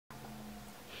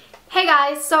Hey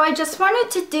guys, so I just wanted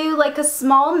to do like a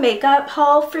small makeup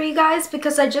haul for you guys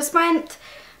because I just went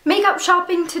makeup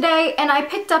shopping today and I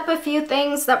picked up a few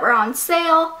things that were on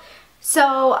sale,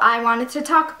 so I wanted to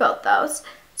talk about those.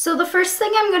 So the first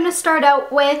thing I'm going to start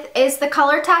out with is the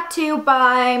Color Tattoo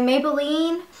by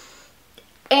Maybelline,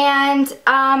 and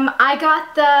I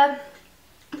got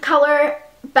the color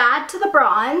Bad to the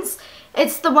Bronze.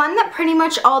 It's the one that pretty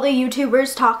much all the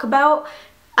YouTubers talk about.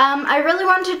 I really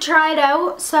wanted to try it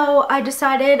out, so I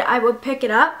decided I would pick it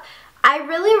up. I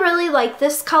really like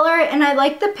this color, and I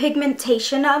like the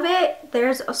pigmentation of it.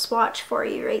 There's a swatch for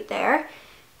you right there.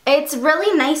 It's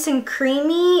really nice and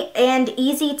creamy and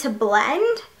easy to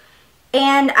blend,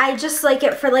 and I just like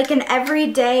it for like an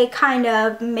everyday kind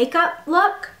of makeup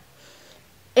look.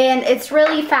 And it's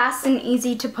really fast and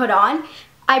easy to put on.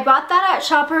 I bought that at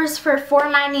Shoppers for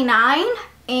 $4.99.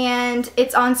 And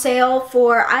it's on sale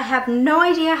for, I have no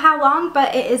idea how long,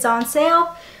 but it is on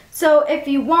sale. So if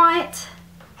you want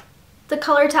the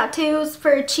color tattoos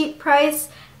for a cheap price,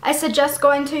 I suggest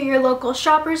going to your local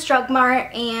Shoppers Drug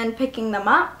Mart and picking them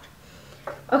up.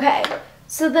 Okay,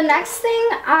 so the next thing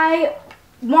I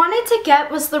wanted to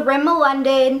get was the Rimmel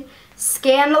London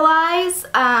Scandalize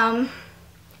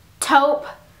Taupe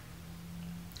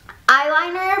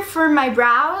eyeliner for my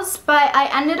brows, but I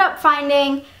ended up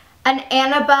finding an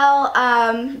Annabelle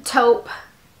Taupe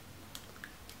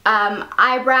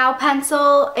eyebrow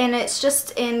pencil, and it's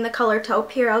just in the color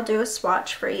taupe. Here, I'll do a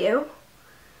swatch for you,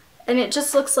 and it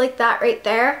just looks like that right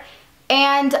there.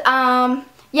 And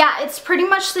yeah, it's pretty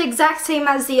much the exact same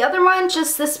as the other one,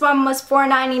 just this one was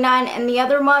 $4.99 and the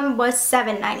other one was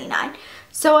 $7.99.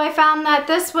 So I found that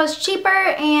this was cheaper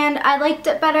and I liked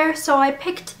it better, so I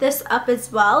picked this up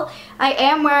as well. I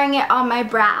am wearing it on my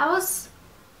brows.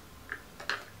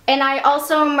 And I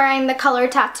also am wearing the color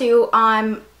tattoo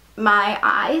on my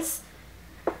eyes.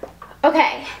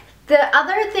 Okay, the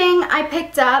other thing I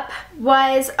picked up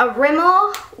was a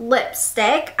Rimmel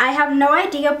lipstick. I have no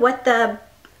idea what the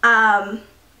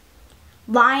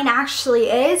line actually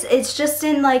is. It's just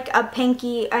in like a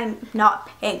pinky, not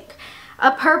pink,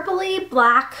 a purpley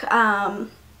black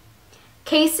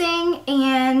casing,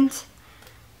 and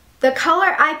the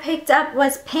color I picked up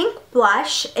was Pink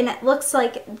Blush, and it looks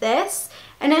like this.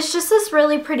 And it's just this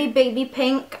really pretty baby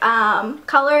pink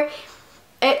color.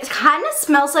 It kind of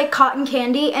smells like cotton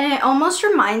candy, and it almost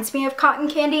reminds me of cotton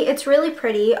candy. It's really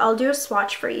pretty. I'll do a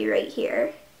swatch for you right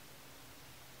here.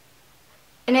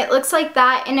 And it looks like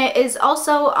that, and it is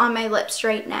also on my lips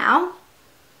right now.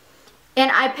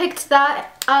 And I picked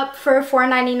that up for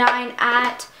 $4.99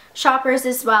 at Shoppers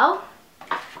as well.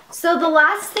 So the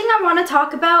last thing I want to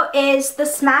talk about is the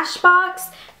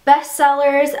Smashbox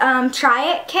Bestsellers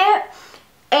Try It Kit.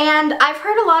 And I've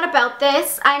heard a lot about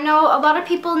this. I know a lot of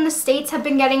people in the States have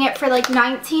been getting it for like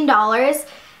 $19.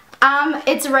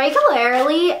 It's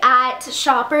regularly at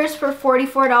Shoppers for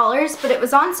 $44, but it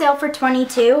was on sale for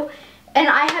 $22. And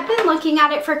I have been looking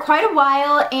at it for quite a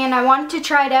while, and I wanted to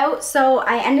try it out, so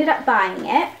I ended up buying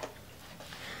it.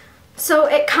 So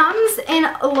it comes in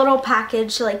a little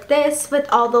package like this with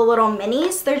all the little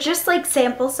minis. They're just like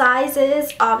sample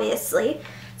sizes, obviously.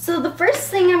 So the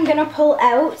first thing I'm going to pull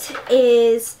out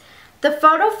is the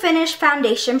Photo Finish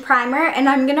Foundation Primer, and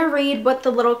I'm going to read what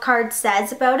the little card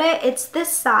says about it. It's this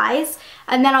size,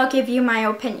 and then I'll give you my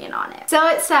opinion on it. So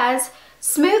it says,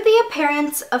 smooth the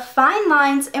appearance of fine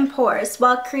lines and pores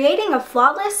while creating a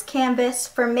flawless canvas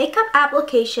for makeup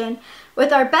application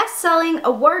with our best-selling,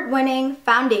 award-winning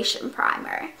foundation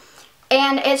primer.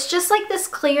 And it's just like this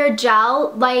clear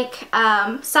gel-like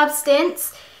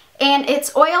substance. And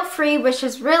it's oil-free, which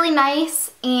is really nice,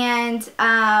 and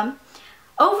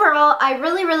overall, I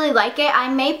really like it.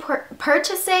 I may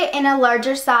purchase it in a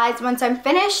larger size once I'm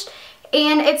finished,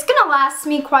 and it's going to last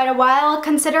me quite a while,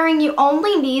 considering you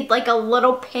only need like a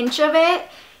little pinch of it.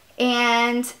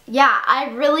 And yeah,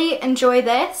 I really enjoy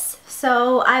this,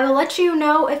 so I will let you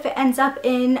know if it ends up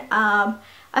in a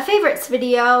favorites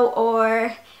video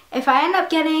or if I end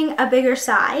up getting a bigger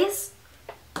size.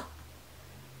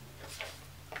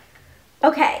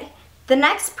 Okay, the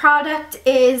next product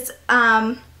is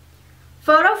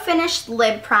Photo Finish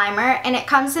Lid Primer, and it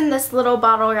comes in this little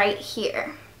bottle right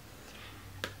here.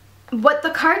 What the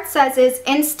card says is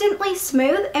instantly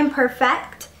smooth and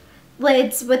perfect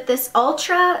lids with this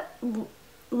ultra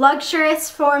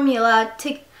luxurious formula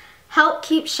to help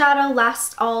keep shadow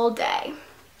last all day.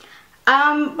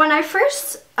 When I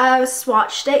first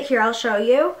swatched it, here I'll show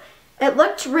you. It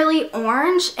looked really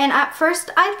orange, and at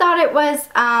first I thought it was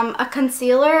a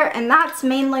concealer, and that's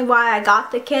mainly why I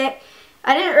got the kit.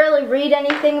 I didn't really read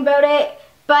anything about it,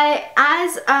 but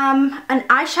as an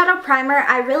eyeshadow primer,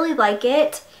 I really like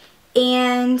it.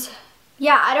 And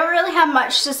yeah, I don't really have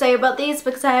much to say about these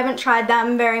because I haven't tried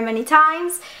them very many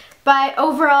times. But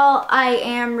overall, I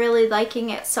am really liking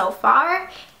it so far.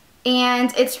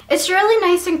 And it's really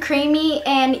nice and creamy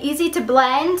and easy to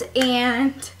blend,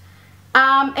 and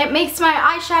it makes my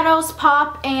eyeshadows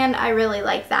pop, and I really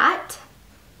like that.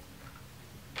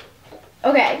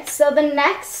 Okay, so the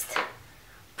next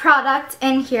product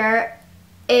in here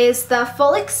is the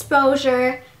Full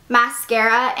Exposure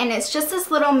Mascara, and it's just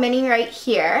this little mini right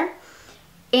here.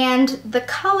 And the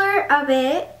color of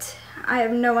it, I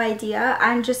have no idea.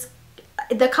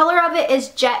 The color of it is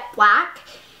jet black.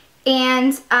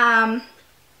 And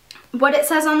what it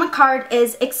says on the card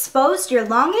is expose your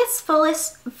longest,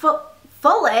 fullest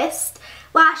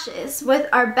lashes with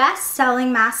our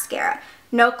best-selling mascara.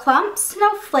 No clumps,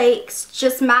 no flakes,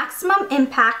 just maximum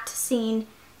impact scene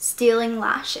stealing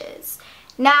lashes.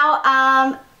 Now,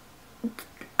 I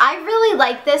really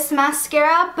like this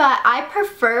mascara, but I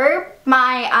prefer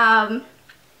my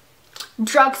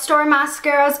drugstore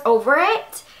mascaras over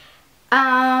it.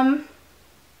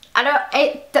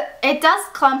 It does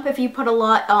clump if you put a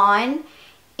lot on,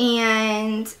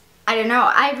 and I don't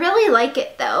know, I really like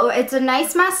it though. It's a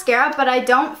nice mascara, but I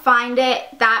don't find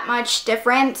it that much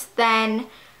different than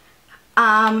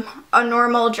a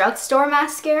normal drugstore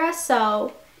mascara,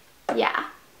 so yeah.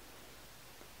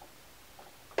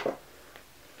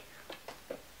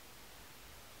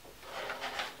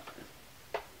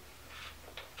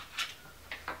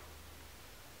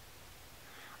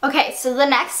 Okay, so the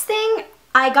next thing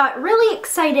I got really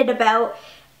excited about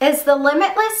is the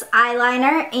Limitless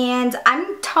eyeliner, and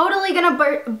I'm totally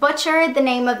gonna butcher the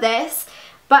name of this,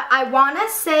 but I wanna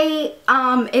say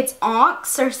it's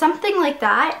Onx or something like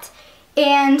that,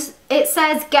 and it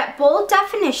says get bold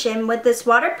definition with this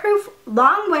waterproof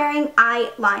long-wearing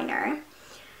eyeliner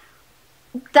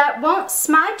that won't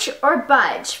smudge or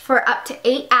budge for up to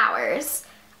 8 hours.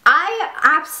 I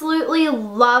absolutely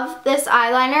love this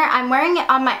eyeliner. I'm wearing it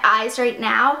on my eyes right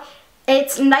now.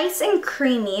 It's nice and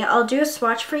creamy. I'll do a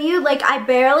swatch for you. Like, I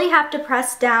barely have to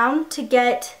press down to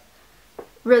get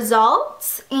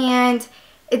results, and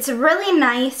it's really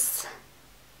nice.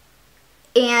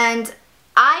 And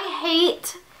I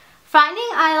hate finding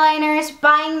eyeliners,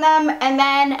 buying them, and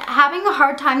then having a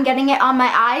hard time getting it on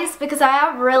my eyes because I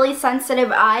have really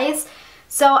sensitive eyes.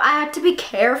 So I have to be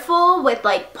careful with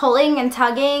like pulling and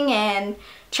tugging and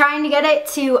trying to get it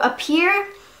to appear.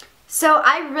 So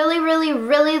I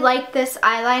really like this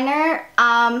eyeliner.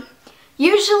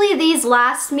 Usually these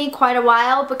last me quite a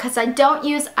while because I don't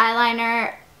use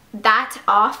eyeliner that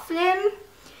often.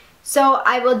 So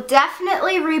I will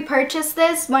definitely repurchase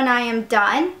this when I am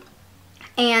done.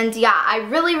 And yeah, I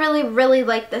really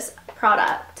like this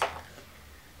product.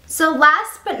 So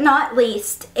last but not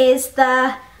least is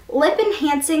the Lip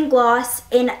Enhancing Gloss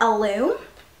in Illume.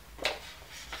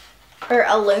 Or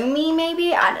Illumi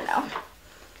maybe, I don't know.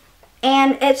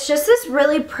 And it's just this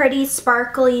really pretty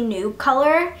sparkly nude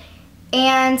color.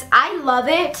 And I love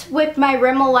it with my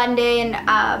Rimmel London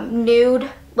nude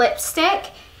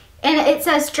lipstick. And it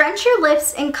says drench your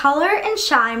lips in color and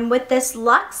shine with this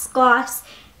luxe gloss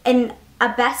in a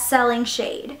best-selling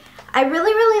shade. I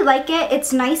really like it.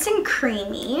 It's nice and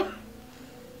creamy.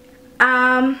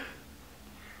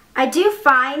 I do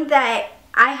find that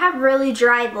I have really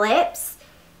dry lips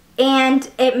and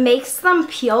it makes them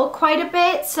peel quite a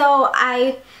bit, so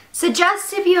I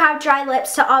suggest if you have dry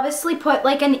lips to obviously put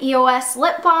like an EOS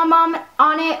lip balm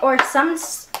on it or some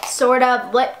sort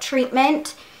of lip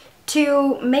treatment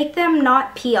to make them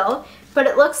not peel. But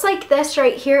it looks like this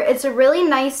right here. It's a really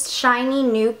nice shiny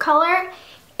nude color,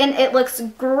 and it looks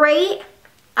great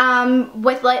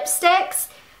with lipsticks.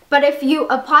 But if you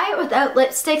apply it without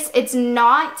lipsticks, it's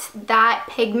not that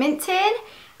pigmented.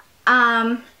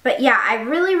 But yeah, I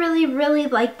really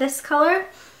like this color.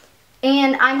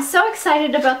 And I'm so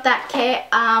excited about that kit.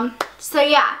 So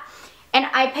yeah, and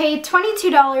I paid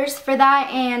 $22 for that,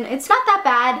 and it's not that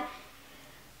bad.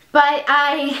 But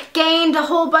I gained a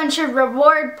whole bunch of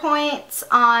reward points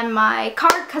on my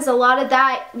card because a lot of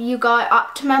that you got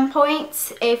optimum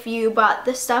points if you bought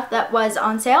the stuff that was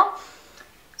on sale.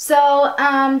 So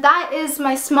that is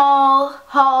my small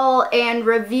haul and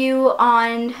review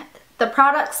on the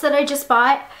products that I just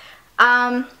bought.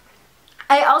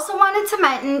 I also wanted to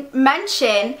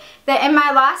mention that in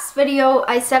my last video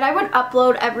I said I would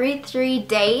upload every 3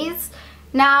 days.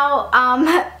 Now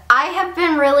I have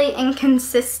been really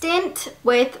inconsistent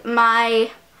with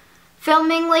my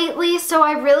filming lately, so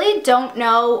I really don't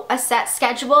know a set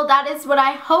schedule. That is what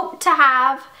I hope to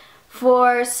have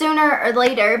for sooner or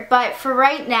later, but for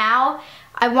right now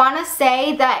I want to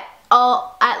say that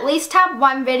I'll at least have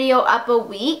 1 video up a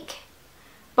week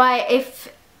but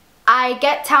if I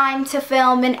get time to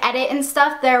film and edit and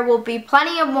stuff, there will be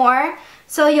plenty of more.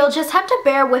 So you'll just have to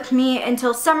bear with me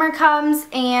until summer comes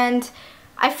and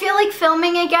I feel like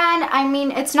filming again. I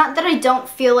mean, it's not that I don't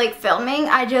feel like filming,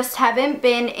 I just haven't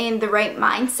been in the right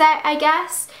mindset, I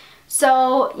guess.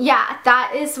 So yeah,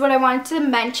 that is what I wanted to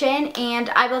mention, and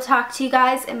I will talk to you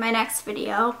guys in my next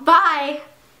video. Bye!